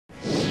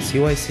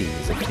CYC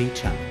is a free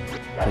channel,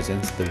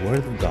 presents the Word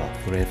of God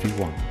for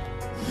everyone.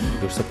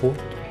 Your support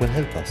will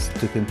help us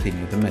to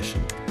continue the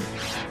mission.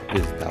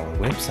 Visit our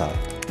website,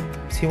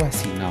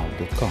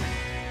 cycnow.com.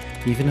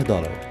 Even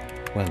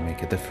 $1 will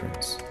make a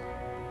difference.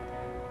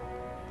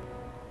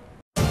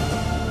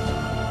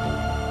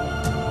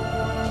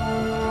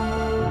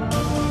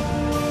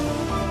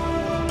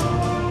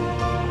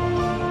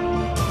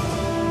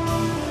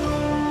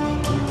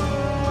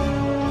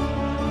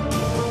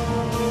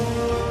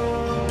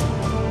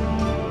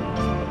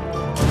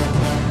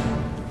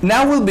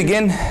 Now we'll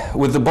begin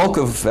with the bulk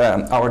of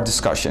our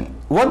discussion.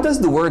 What does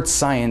the word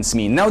science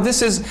mean? Now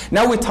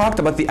we talked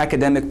about the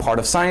academic part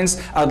of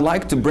science. I'd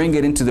like to bring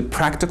it into the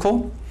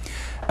practical,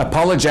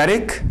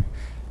 apologetic,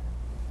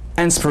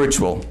 and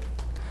spiritual.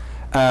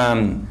 I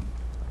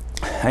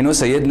know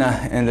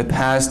Sayyidina in the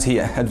past, he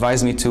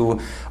advised me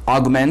to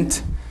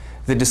augment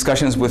the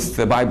discussions with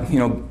the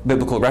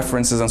biblical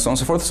references and so on and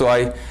so forth. So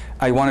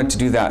I wanted to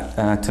do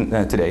that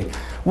today.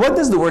 What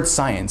does the word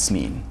science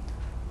mean?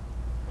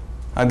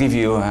 I'll give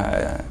you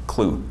a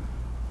clue.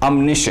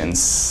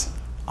 Omniscience,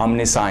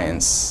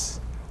 omniscience.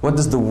 What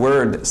does the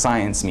word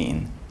science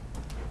mean?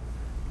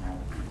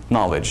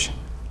 Knowledge.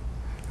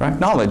 Right?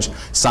 Knowledge.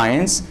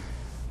 Science.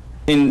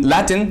 In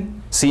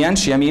Latin,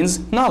 scientia means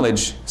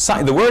knowledge.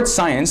 The word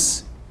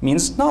science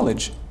means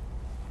knowledge.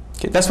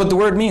 Okay, that's what the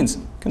word means.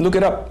 You can look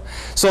it up.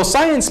 So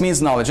science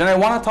means knowledge, and I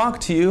want to talk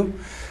to you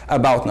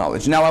about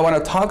knowledge. Now I want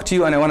to talk to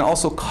you, and I want to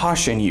also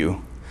caution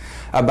you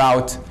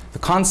about the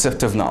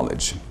concept of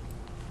knowledge.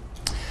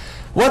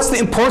 What's the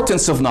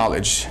importance of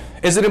knowledge?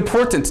 Is it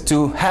important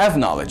to have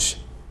knowledge?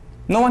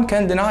 No one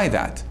can deny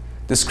that.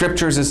 The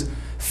scriptures is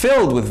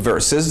filled with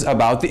verses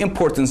about the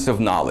importance of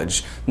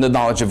knowledge. The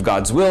knowledge of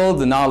God's will,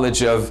 the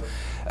knowledge of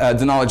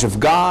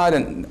God,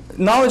 and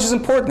knowledge is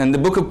important. And the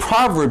book of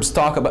Proverbs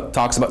talks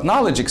about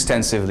knowledge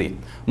extensively.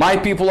 My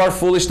people are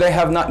foolish, they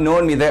have not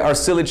known me, they are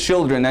silly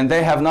children, and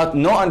they have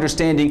no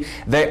understanding.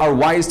 They are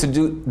wise to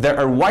do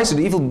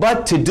evil,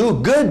 but to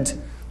do good.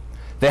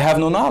 They have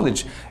no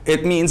knowledge.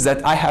 It means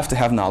that I have to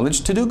have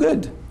knowledge to do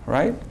good,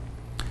 right?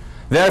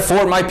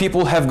 Therefore, my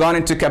people have gone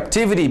into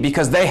captivity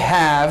because they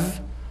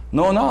have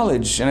no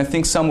knowledge. And I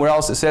think somewhere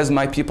else it says,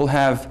 my people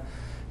have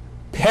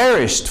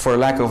perished for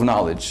lack of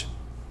knowledge.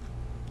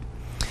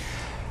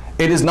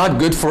 It is not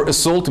good for a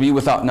soul to be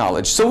without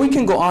knowledge. So we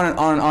can go on and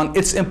on and on.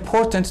 It's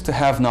important to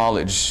have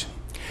knowledge.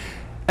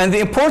 And the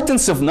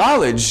importance of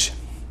knowledge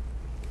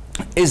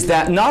is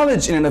that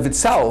knowledge in and of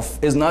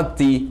itself is not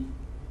the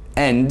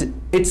end,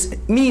 it's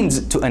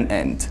means to an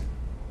end,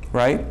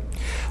 right?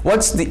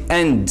 What's the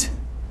end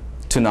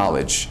to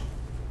knowledge?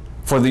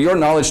 For your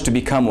knowledge to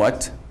become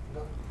what?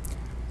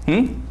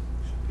 Knowledge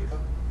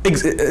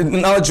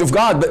of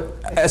God, but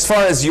as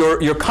far as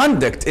your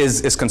conduct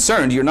is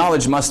concerned, your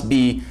knowledge must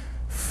be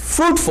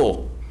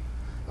fruitful.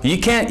 You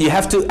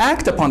have to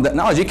act upon that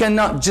knowledge. You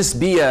cannot just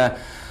be a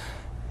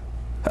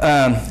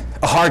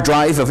hard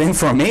drive of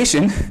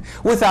information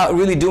without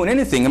really doing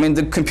anything. I mean,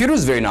 the computer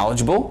is very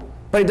knowledgeable,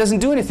 but it doesn't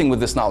do anything with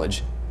this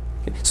knowledge.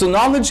 Okay? So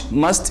knowledge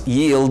must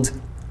yield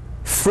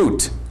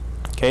fruit.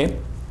 Okay?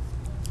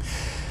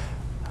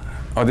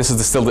 Oh, this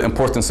is still the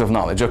importance of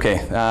knowledge.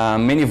 Okay,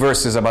 many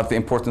verses about the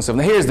importance of.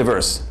 Here's the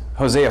verse,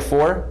 Hosea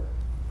 4.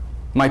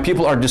 My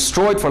people are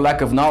destroyed for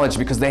lack of knowledge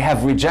because they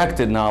have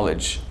rejected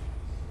knowledge.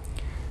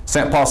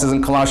 St. Paul says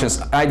in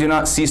Colossians, I do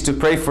not cease to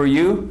pray for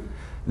you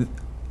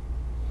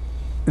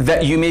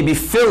that you may be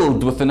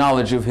filled with the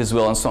knowledge of His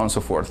will, and so on and so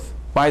forth.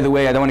 By the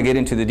way, I don't want to get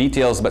into the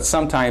details, but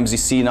sometimes you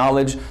see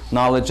knowledge,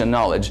 knowledge, and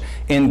knowledge.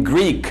 In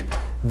Greek,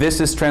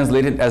 this is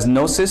translated as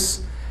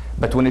gnosis,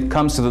 but when it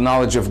comes to the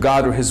knowledge of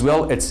God or His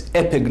will, it's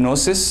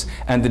epignosis,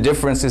 and the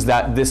difference is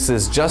that this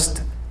is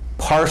just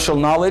partial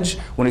knowledge.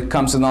 When it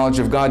comes to knowledge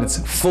of God, it's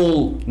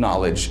full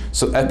knowledge.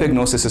 So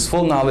epignosis is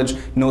full knowledge,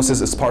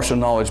 gnosis is partial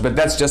knowledge, but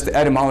that's just the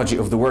etymology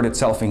of the word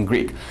itself in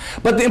Greek.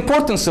 But the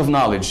importance of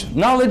knowledge.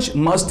 Knowledge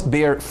must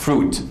bear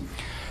fruit.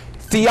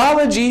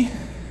 Theology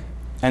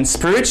and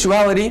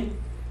spirituality,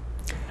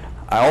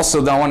 I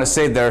also don't want to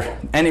say they're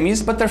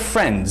enemies, but they're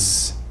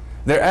friends.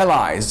 They're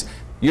allies.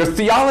 Your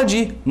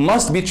theology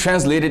must be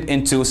translated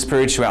into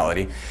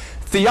spirituality.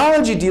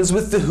 Theology deals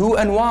with the who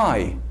and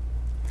why.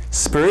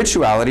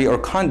 Spirituality or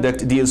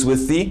conduct deals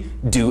with the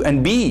do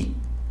and be.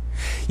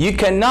 You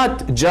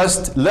cannot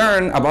just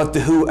learn about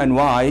the who and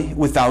why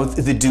without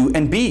the do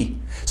and be.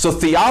 So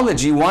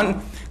theology,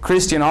 one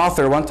Christian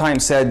author one time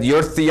said,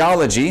 your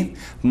theology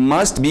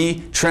must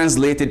be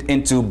translated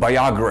into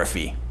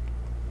biography.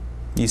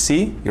 You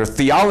see, your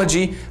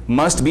theology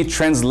must be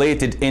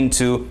translated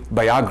into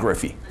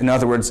biography. In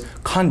other words,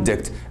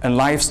 conduct and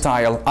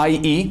lifestyle,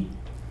 i.e.,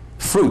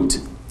 fruit.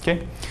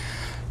 Okay?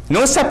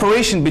 No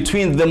separation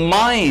between the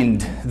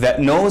mind that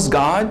knows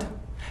God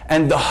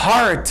and the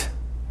heart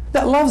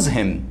that loves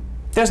Him.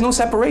 There's no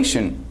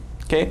separation.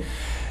 Okay?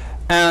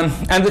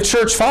 And the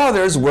church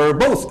fathers were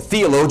both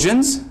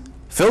theologians,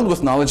 filled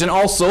with knowledge, and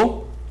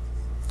also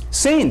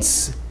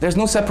saints. There's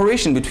no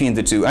separation between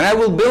the two. And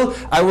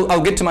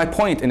I'll get to my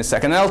point in a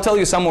second. And I'll tell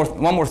you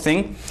one more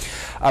thing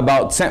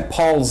about St.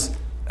 Paul's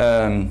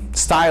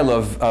style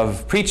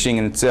of preaching,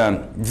 and it's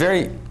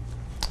very,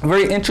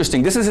 very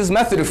interesting. This is his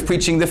method of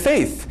preaching the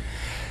faith.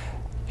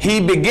 He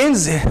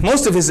begins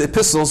most of his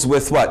epistles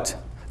with what?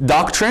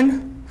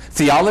 Doctrine,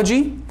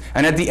 theology,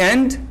 and at the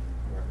end,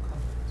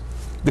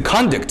 the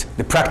conduct,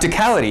 the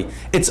practicality.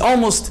 It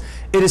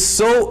is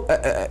so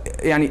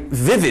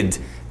vivid.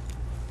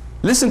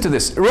 Listen to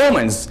this.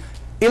 Romans,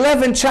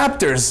 11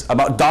 chapters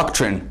about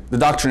doctrine, the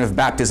doctrine of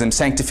baptism,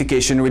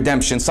 sanctification,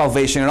 redemption,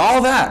 salvation, and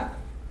all that.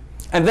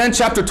 And then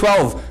chapter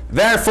 12,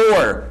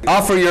 therefore,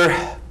 offer your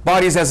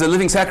bodies as a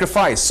living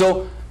sacrifice.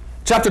 So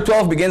chapter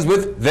 12 begins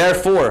with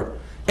therefore.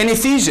 In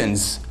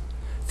Ephesians,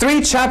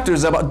 3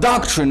 chapters about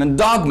doctrine and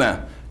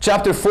dogma.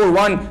 Chapter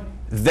 4:1,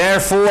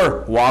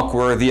 therefore, walk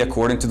worthy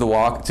according to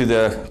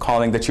the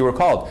calling that you were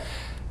called.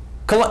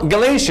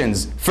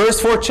 Galatians,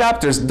 first 4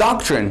 chapters,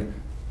 doctrine.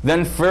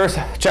 Then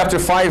chapter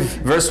 5,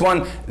 verse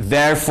 1,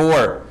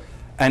 therefore.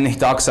 And he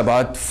talks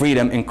about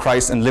freedom in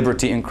Christ and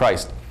liberty in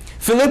Christ.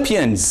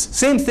 Philippians,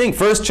 same thing,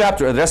 first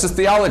chapter, addresses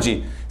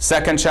theology.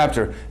 Second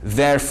chapter,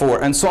 therefore,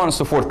 and so on and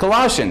so forth.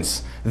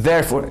 Colossians,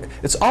 therefore.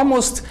 It's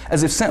almost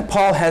as if St.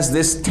 Paul has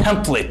this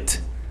template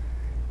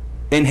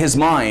in his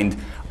mind.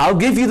 I'll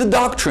give you the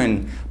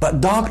doctrine, but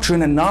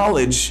doctrine and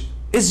knowledge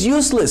is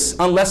useless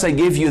unless I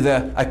give you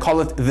I call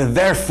it the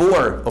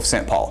therefore of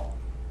St. Paul.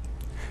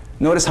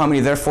 Notice how many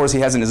therefores he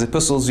has in his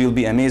epistles. You'll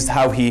be amazed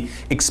how he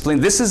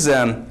explains. This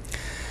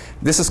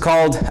is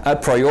called a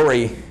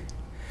priori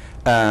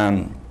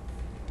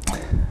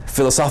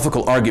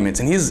philosophical arguments.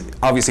 And he's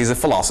a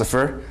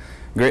philosopher,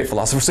 great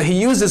philosopher. So he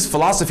uses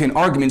philosophy and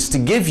arguments to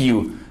give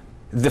you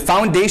the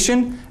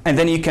foundation, and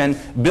then you can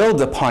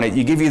build upon it.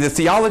 You give you the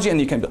theology, and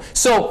you can build.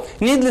 So,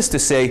 needless to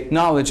say,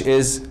 knowledge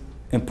is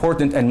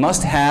important and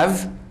must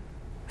have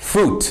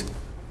fruit.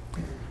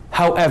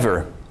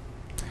 However,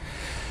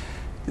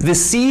 the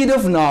seed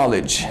of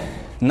knowledge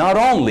not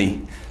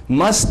only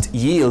must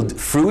yield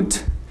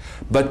fruit,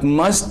 but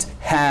must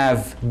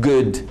have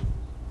good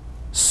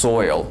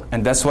soil.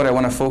 And that's what I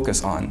want to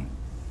focus on.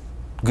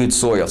 Good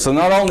soil. So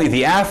not only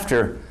the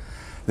after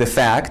the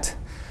fact,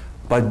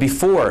 but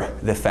before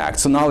the fact.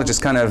 So knowledge is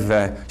kind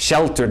of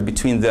sheltered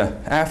between the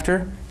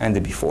after and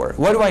the before.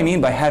 What do I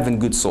mean by having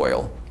good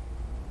soil?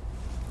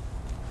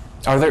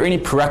 Are there any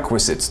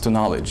prerequisites to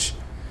knowledge?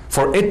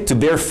 For it to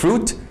bear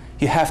fruit,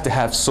 you have to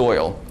have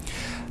soil.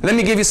 Let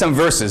me give you some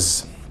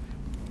verses.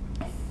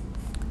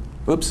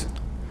 Oops.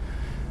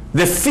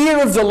 The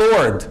fear of the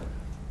Lord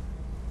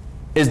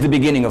is the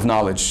beginning of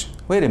knowledge.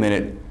 Wait a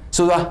minute.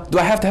 So do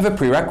I have to have a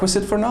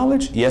prerequisite for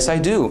knowledge? Yes, I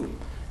do.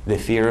 The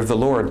fear of the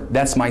Lord.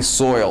 That's my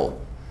soil.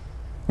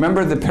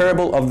 Remember the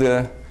parable of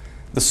the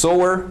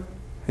sower?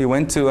 He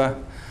went to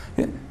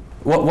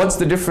what's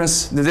the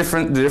difference? The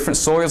different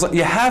soils.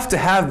 You have to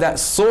have that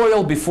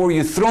soil before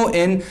you throw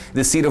in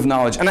the seed of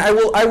knowledge. And I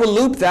will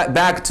loop that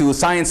back to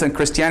science and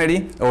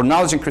Christianity, or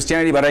knowledge and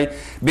Christianity. But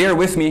bear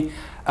with me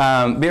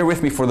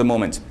for the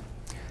moment.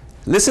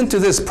 Listen to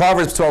this,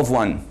 Proverbs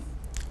 12:1.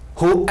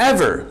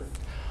 Whoever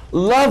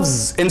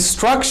loves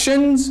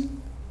instructions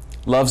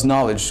loves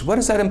knowledge. What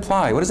does that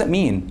imply? What does that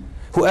mean?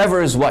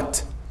 Whoever is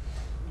what?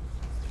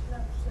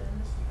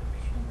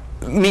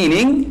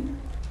 Meaning?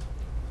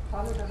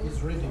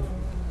 He's reading.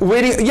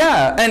 Waiting,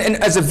 yeah, and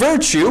as a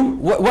virtue,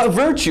 what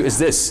virtue is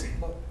this?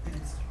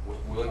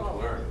 Willing to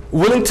learn.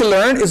 Willing to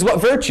learn is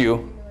what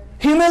virtue?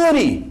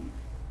 Humility.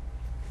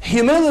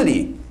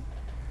 Humility.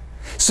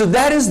 So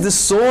that is the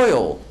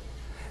soil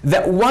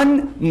that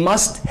one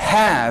must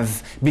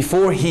have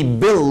before he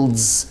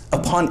builds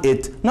upon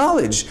it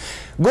knowledge.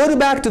 Go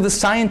back to the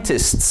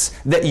scientists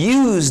that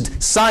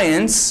used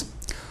science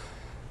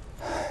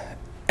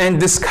and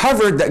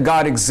discovered that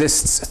God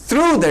exists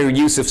through their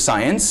use of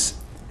science.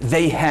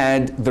 They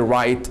had the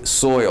right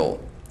soil.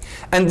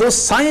 And those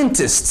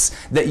scientists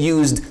that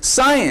used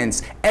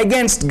science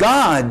against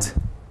God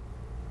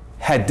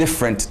had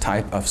different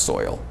type of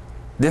soil.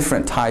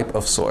 Different type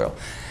of soil.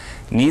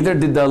 Neither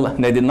did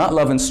they did not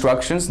love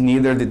instructions,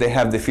 neither did they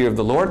have the fear of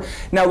the Lord.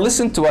 Now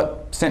listen to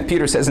what St.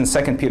 Peter says in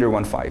 2 Peter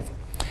 1:5.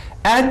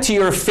 Add to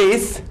your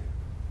faith,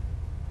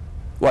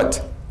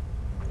 what?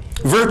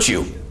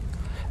 Virtue.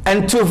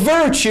 And to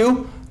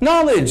virtue,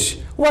 knowledge.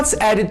 What's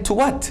added to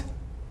what?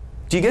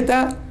 Do you get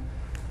that?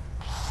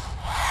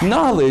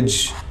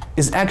 Knowledge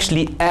is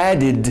actually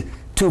added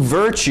to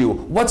virtue.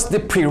 What's the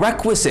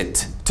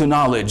prerequisite to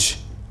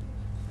knowledge?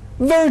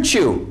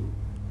 Virtue.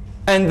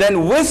 And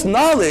then with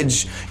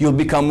knowledge, you'll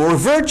become more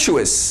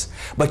virtuous.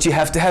 But you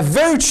have to have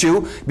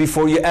virtue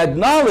before you add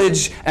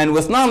knowledge, and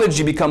with knowledge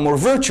you become more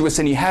virtuous,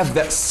 and you have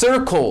that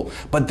circle.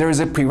 But there is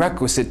a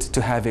prerequisite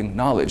to having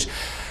knowledge.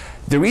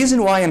 The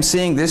reason why I'm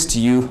saying this to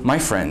you, my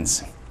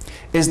friends,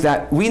 is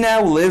that we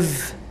now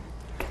live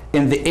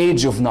in the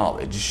age of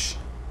knowledge.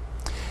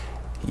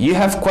 You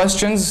have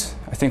questions.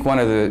 I think one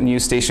of the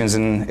news stations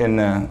in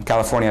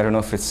California, I don't know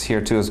if it's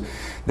here too,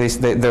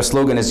 their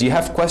slogan is, you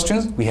have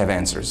questions, we have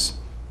answers.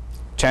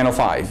 Channel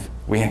 5,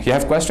 you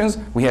have questions,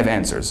 we have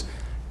answers.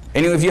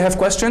 Any of you have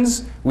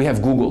questions? We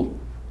have Google.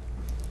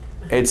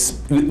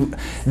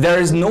 There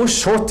is no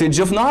shortage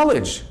of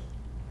knowledge,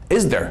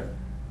 is there?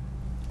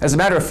 As a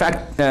matter of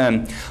fact,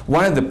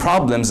 one of the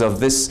problems of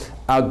this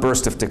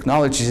outburst of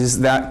technology is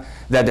that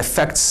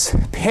affects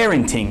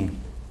parenting.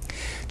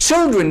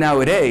 Children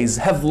nowadays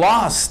have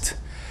lost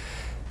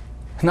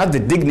not the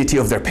dignity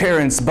of their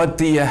parents, but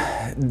the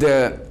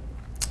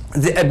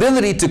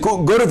ability to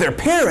go to their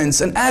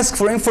parents and ask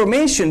for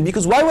information.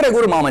 Because why would I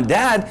go to mom and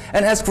dad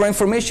and ask for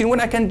information when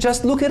I can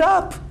just look it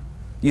up?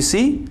 You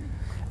see?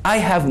 I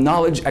have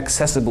knowledge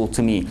accessible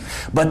to me,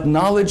 but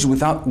knowledge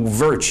without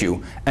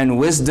virtue and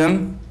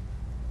wisdom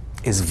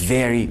is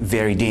very,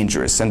 very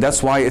dangerous, and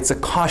that's why it's a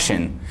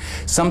caution.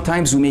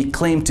 Sometimes we may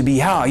claim to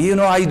be, I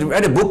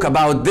read a book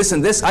about this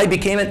and this, I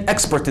became an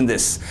expert in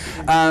this.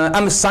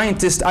 I'm a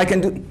scientist, I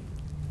can do.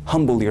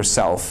 Humble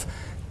yourself,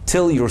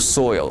 till your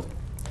soil,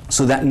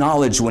 so that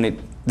knowledge,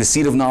 the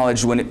seed of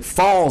knowledge, when it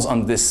falls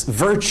on this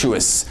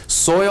virtuous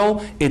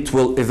soil, it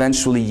will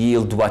eventually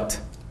yield what?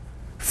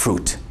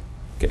 Fruit.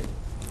 Okay.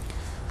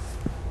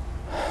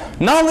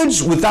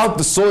 Knowledge without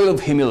the soil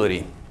of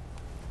humility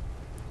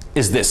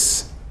is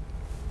this.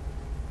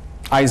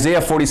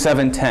 Isaiah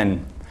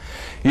 47:10.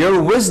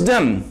 Your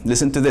wisdom,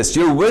 listen to this,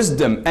 your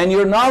wisdom and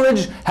your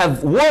knowledge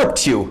have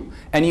warped you,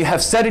 and you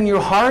have said in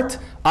your heart,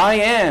 I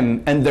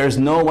am, and there's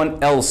no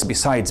one else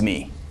besides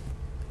me.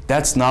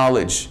 That's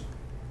knowledge,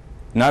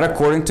 not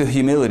according to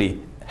humility.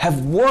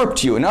 Have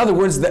warped you. In other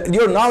words,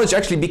 your knowledge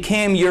actually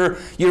became your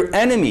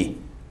enemy,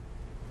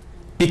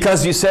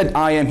 because you said,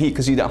 I am he,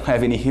 because you don't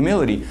have any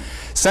humility.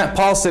 St.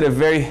 Paul said a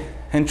very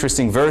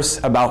interesting verse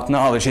about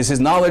knowledge. He says,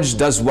 knowledge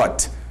does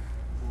what?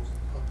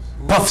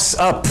 Puffs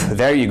up.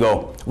 There you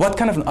go. What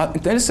kind of,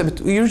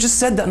 you just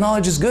said that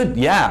knowledge is good.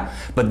 Yeah,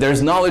 but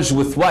there's knowledge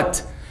with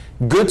what?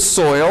 Good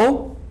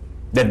soil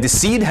that the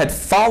seed had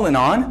fallen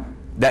on,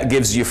 that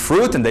gives you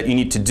fruit and that you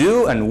need to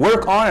do and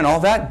work on and all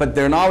that, but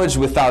their knowledge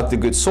without the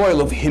good soil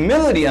of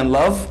humility and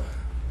love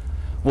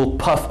will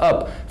puff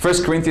up.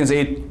 1 Corinthians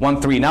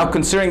 8:1-3. Now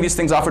considering these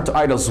things offered to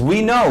idols,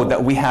 we know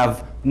that we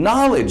have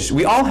knowledge.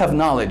 We all have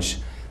knowledge.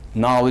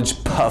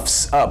 Knowledge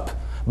puffs up,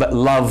 but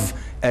love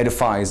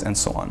edifies, and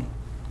so on.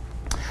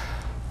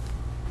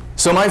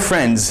 So my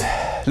friends,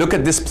 look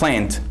at this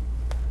plant.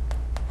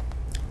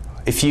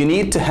 If you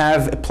need to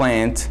have a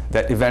plant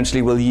that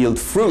eventually will yield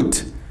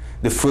fruit,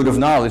 the fruit of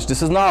knowledge,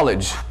 this is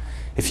knowledge.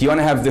 If you want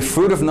to have the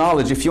fruit of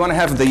knowledge, if you want to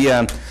have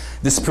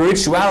the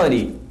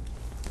spirituality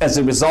as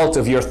a result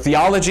of your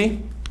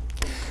theology,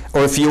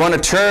 or if you want to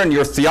turn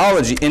your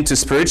theology into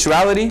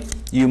spirituality,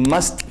 you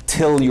must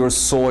till your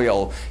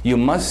soil. You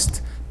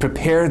must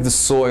prepare the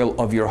soil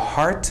of your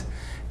heart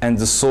and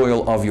the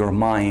soil of your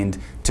mind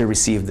to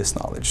receive this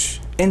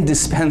knowledge.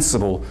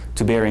 Indispensable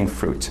to bearing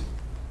fruit.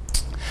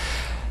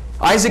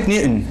 Isaac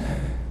Newton,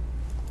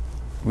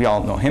 we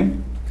all know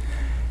him.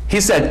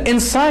 He said, in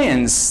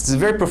science, this is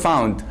very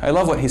profound. I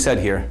love what he said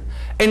here.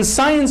 In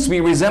science, we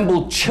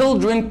resemble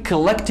children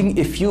collecting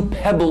a few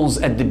pebbles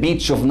at the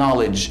beach of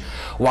knowledge,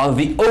 while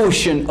the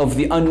ocean of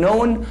the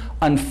unknown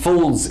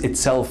unfolds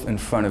itself in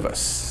front of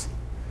us.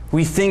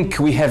 We think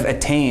we have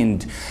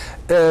attained.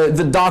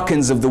 The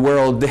Dawkins of the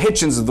world, the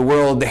Hitchens of the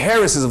world, the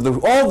Harrises of the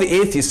world, all the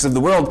atheists of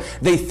the world,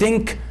 they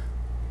think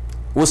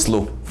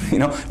Wuslu,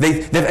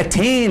 they've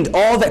attained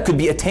all that could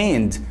be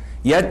attained.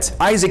 Yet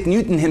Isaac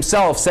Newton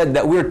himself said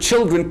that we're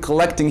children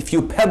collecting a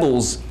few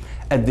pebbles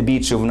at the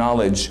beach of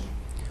knowledge,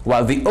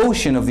 while the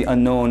ocean of the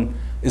unknown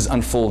is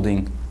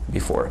unfolding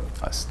before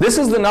us. This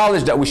is the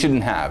knowledge that we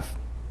shouldn't have.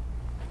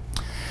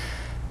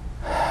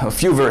 A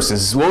few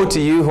verses. Woe to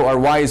you who are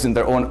wise in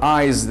their own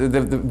eyes.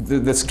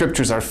 The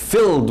scriptures are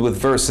filled with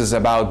verses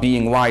about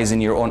being wise in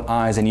your own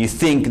eyes, and you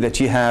think that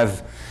you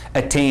have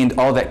attained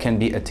all that can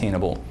be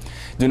attainable.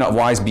 Do not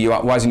be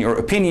wise in your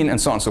opinion,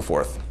 and so on and so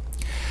forth.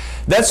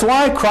 That's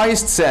why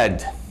Christ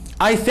said,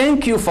 I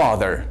thank you,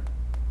 Father.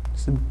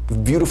 It's a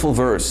beautiful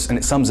verse, and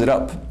it sums it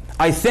up.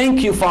 I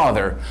thank you,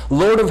 Father,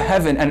 Lord of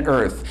heaven and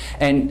earth,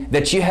 and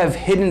that you have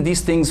hidden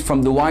these things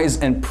from the wise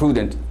and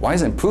prudent.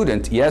 Wise and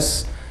prudent,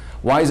 yes.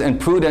 Wise and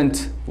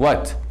prudent,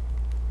 what?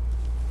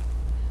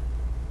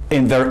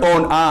 In their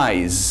own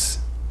eyes.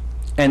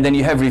 And then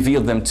you have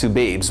revealed them to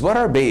babes. What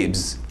are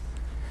babes?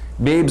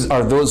 Babes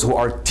are those who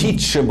are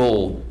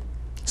teachable,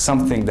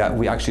 something that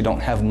we actually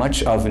don't have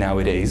much of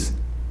nowadays.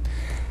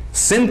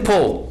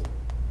 Simple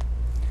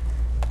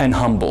and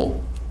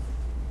humble.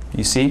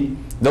 You see?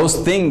 Those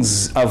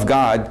things of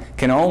God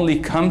can only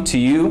come to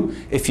you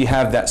if you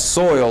have that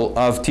soil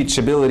of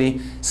teachability,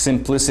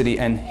 simplicity,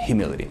 and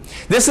humility.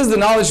 This is the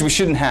knowledge we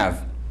shouldn't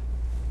have.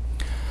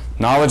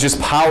 Knowledge is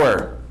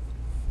power.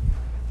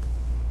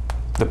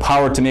 The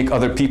power to make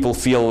other people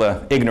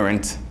feel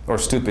ignorant or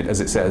stupid, as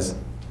it says.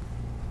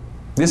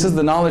 This is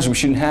the knowledge we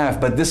shouldn't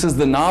have, but this is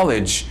the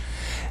knowledge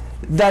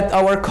that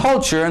our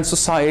culture and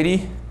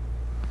society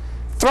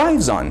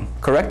thrives on.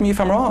 Correct me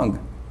if I'm wrong.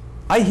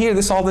 I hear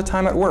this all the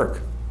time at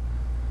work.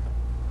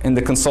 In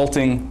the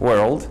consulting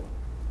world,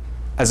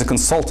 as a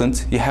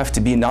consultant, you have to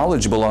be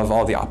knowledgeable of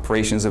all the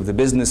operations of the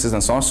businesses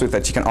and so on, so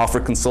that you can offer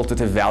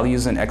consultative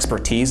values and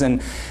expertise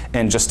and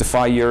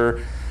justify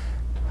your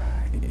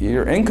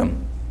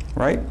income.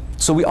 right?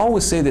 So we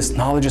always say this,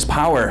 knowledge is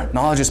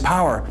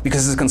power,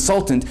 because as a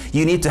consultant,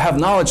 you need to have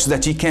knowledge so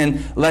that you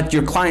can let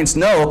your clients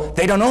know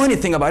they don't know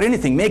anything about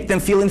anything, make them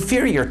feel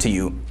inferior to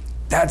you.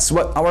 That's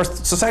what our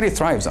society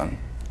thrives on.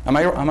 Am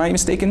I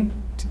mistaken?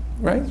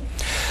 Right?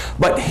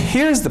 But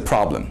here's the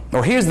problem,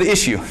 or here's the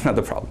issue, not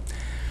the problem.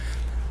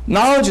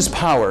 Knowledge is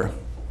power,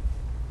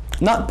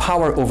 not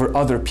power over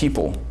other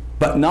people,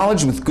 but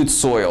knowledge with good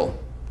soil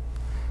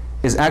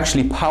is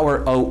actually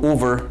power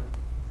over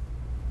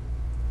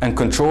and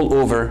control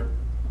over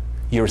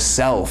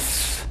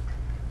yourself,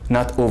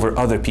 not over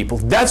other people.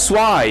 That's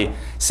why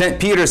St.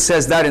 Peter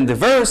says that in the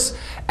verse,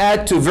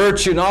 add to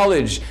virtue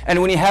knowledge.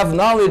 And when you have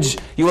knowledge,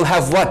 you will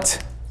have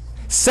what?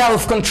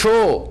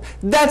 Self-control.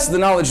 That's the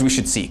knowledge we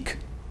should seek.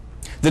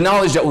 The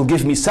knowledge that will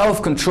give me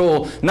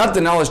self-control, not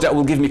the knowledge that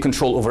will give me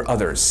control over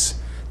others.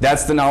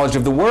 That's the knowledge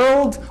of the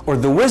world, or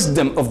the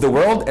wisdom of the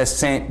world, as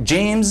St.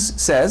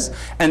 James says,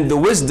 and the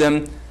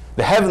wisdom,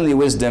 the heavenly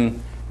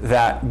wisdom,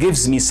 that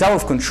gives me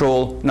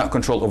self-control, not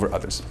control over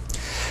others.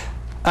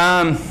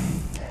 Now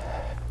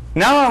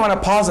I want to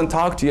pause and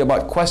talk to you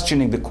about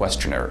questioning the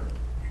questioner.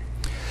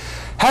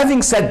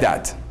 Having said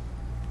that,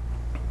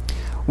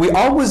 we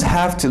always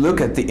have to look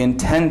at the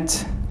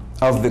intent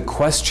of the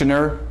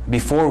questioner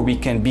before we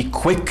can be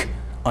quick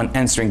on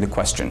answering the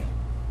question.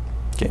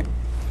 Okay.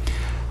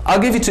 I'll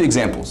give you two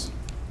examples.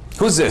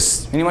 Who's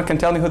this? Anyone can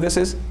tell me who this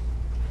is?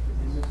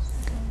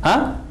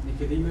 Huh?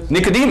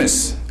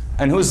 Nicodemus.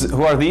 And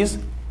who are these?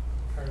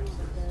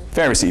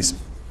 Pharisees.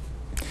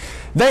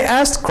 They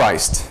asked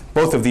Christ,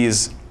 both of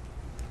these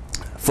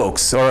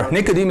folks, or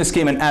Nicodemus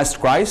came and asked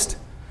Christ,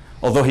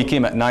 although he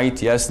came at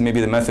night, yes,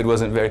 maybe the method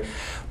wasn't very,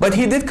 but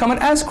he did come and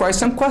ask Christ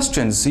some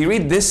questions. You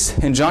read this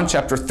in John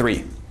chapter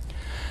 3.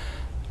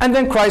 And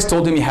then Christ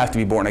told him you have to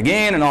be born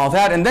again and all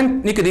that, and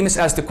then Nicodemus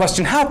asked the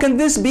question, how can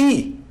this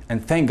be?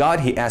 And thank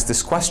God he asked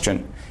this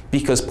question,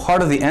 because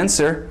part of the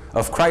answer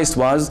of Christ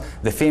was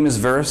the famous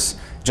verse,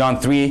 John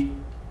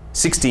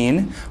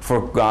 3:16, for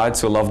God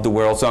so loved the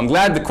world. So I'm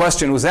glad the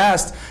question was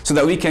asked so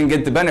that we can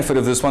get the benefit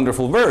of this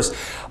wonderful verse.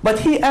 But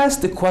he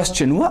asked the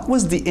question, what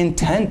was the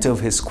intent of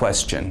his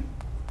question?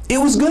 It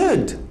was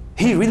good.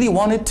 He really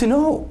wanted to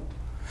know.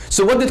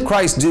 So what did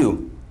Christ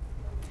do?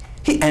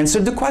 He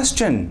answered the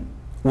question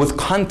with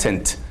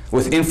content,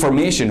 with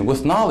information,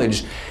 with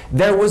knowledge.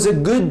 There was a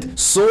good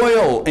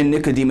soil in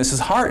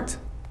Nicodemus's heart,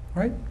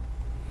 right?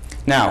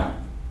 Now,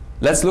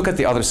 let's look at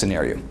the other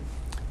scenario.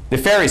 The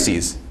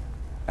Pharisees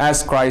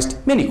asked Christ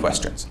many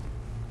questions.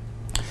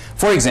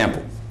 For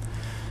example,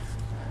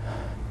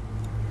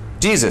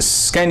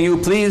 Jesus, can you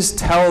please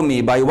tell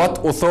me by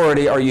what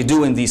authority are you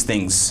doing these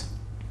things?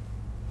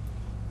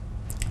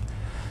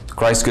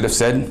 Christ could have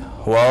said,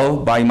 well,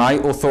 by my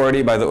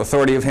authority, by the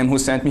authority of him who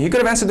sent me. He could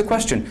have answered the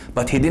question,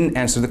 but he didn't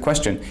answer the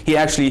question. He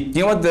actually, do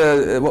you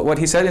know what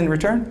he said in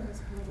return?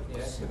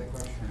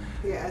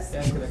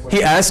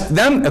 He asked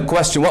them a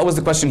question. What was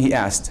the question he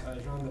asked?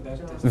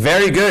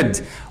 Very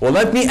good. Well,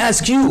 let me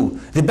ask you,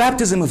 the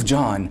baptism of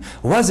John,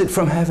 was it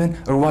from heaven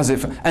or was it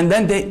from... And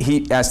then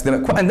he asked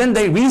them, and then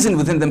they reasoned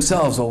within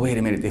themselves, oh, wait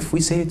a minute, if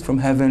we say it's from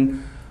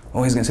heaven,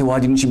 oh, he's going to say, why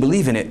didn't you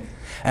believe in it?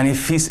 And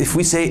if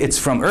we say it's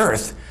from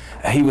earth,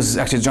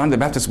 John the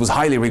Baptist was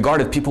highly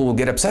regarded, people will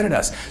get upset at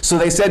us. So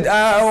they said,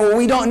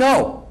 we don't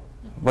know.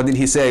 What did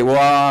he say? Well,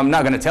 I'm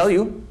not going to tell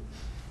you.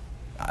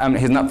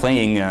 He's not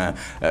playing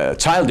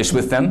childish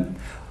with them.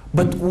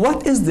 But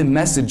what is the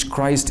message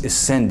Christ is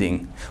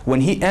sending?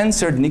 When he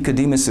answered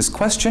Nicodemus'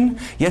 question,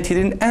 yet he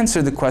didn't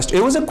answer the question.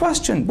 It was a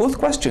question, both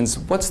questions.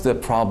 What's the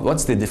problem?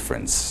 What's the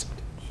difference?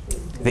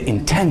 The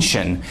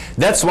intention.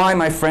 That's why,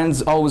 my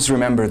friends, always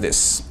remember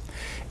this.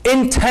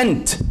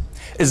 Intent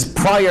is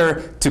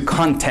prior to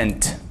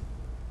content.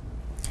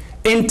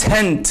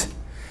 Intent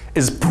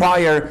is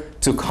prior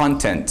to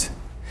content.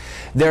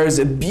 There is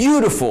a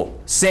beautiful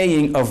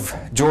saying of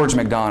George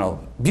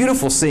MacDonald.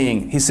 Beautiful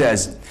saying. He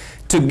says,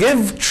 to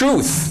give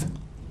truth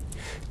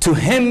to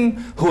him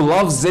who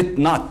loves it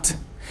not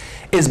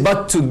is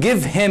but to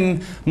give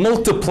him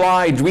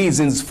multiplied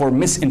reasons for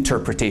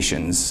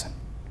misinterpretations.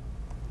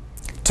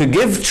 To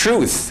give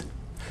truth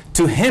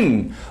to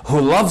him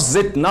who loves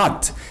it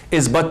not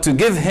is but to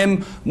give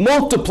him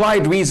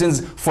multiplied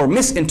reasons for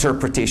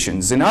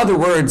misinterpretations. In other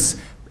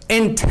words,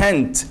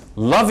 intent,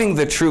 loving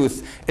the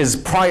truth, is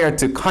prior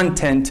to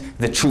content,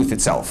 the truth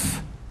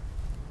itself.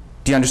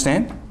 Do you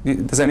understand?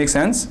 Does that make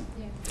sense?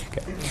 Yeah.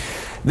 Okay.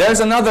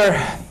 There's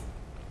another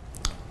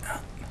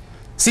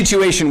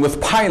situation with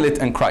Pilate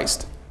and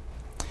Christ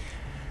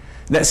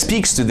that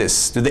speaks to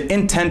this, to the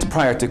intent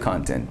prior to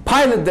content.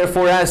 Pilate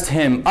therefore asked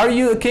him, are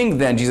you a king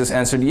then? Jesus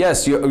answered,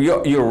 yes,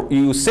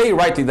 you say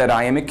rightly that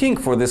I am a king.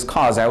 For this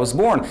cause I was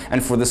born,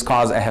 and for this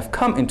cause I have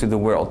come into the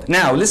world.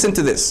 Now listen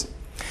to this,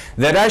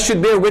 that I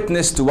should bear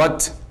witness to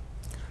what?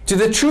 To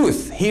the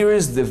truth. Here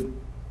is the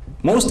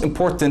most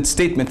important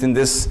statement in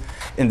this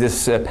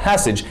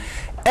passage.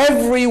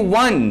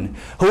 Everyone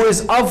who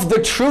is of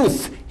the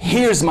truth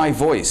hears my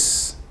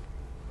voice.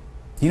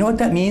 You know what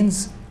that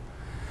means?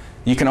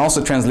 You can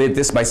also translate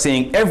this by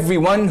saying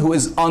everyone who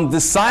is on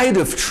the side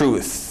of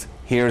truth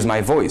hears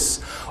my voice.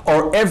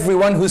 Or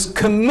everyone who's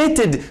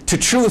committed to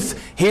truth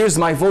hears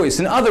my voice.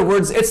 In other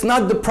words, it's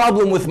not the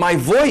problem with my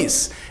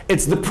voice.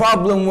 It's the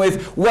problem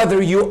with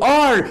whether you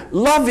are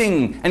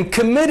loving and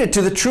committed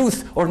to the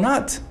truth or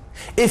not.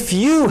 If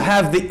you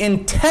have the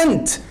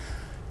intent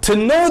to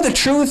know the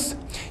truth,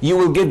 you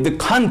will get the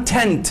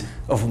content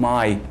of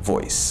my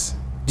voice.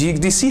 Do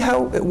you see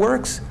how it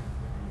works?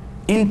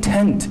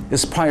 Intent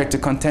is prior to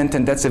content,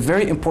 and that's a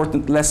very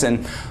important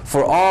lesson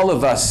for all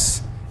of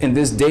us in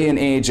this day and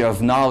age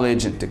of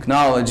knowledge and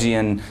technology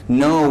and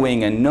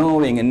knowing and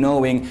knowing and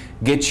knowing.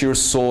 Get your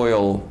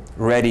soil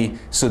ready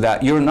so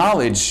that your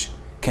knowledge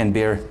can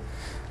bear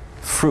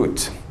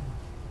fruit.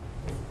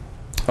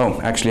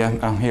 Oh, actually,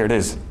 here it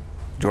is.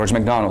 George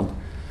MacDonald.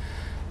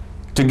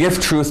 To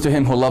give truth to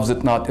him who loves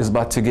it not is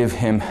but to give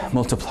him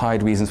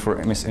multiplied reasons for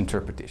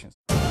misinterpretations.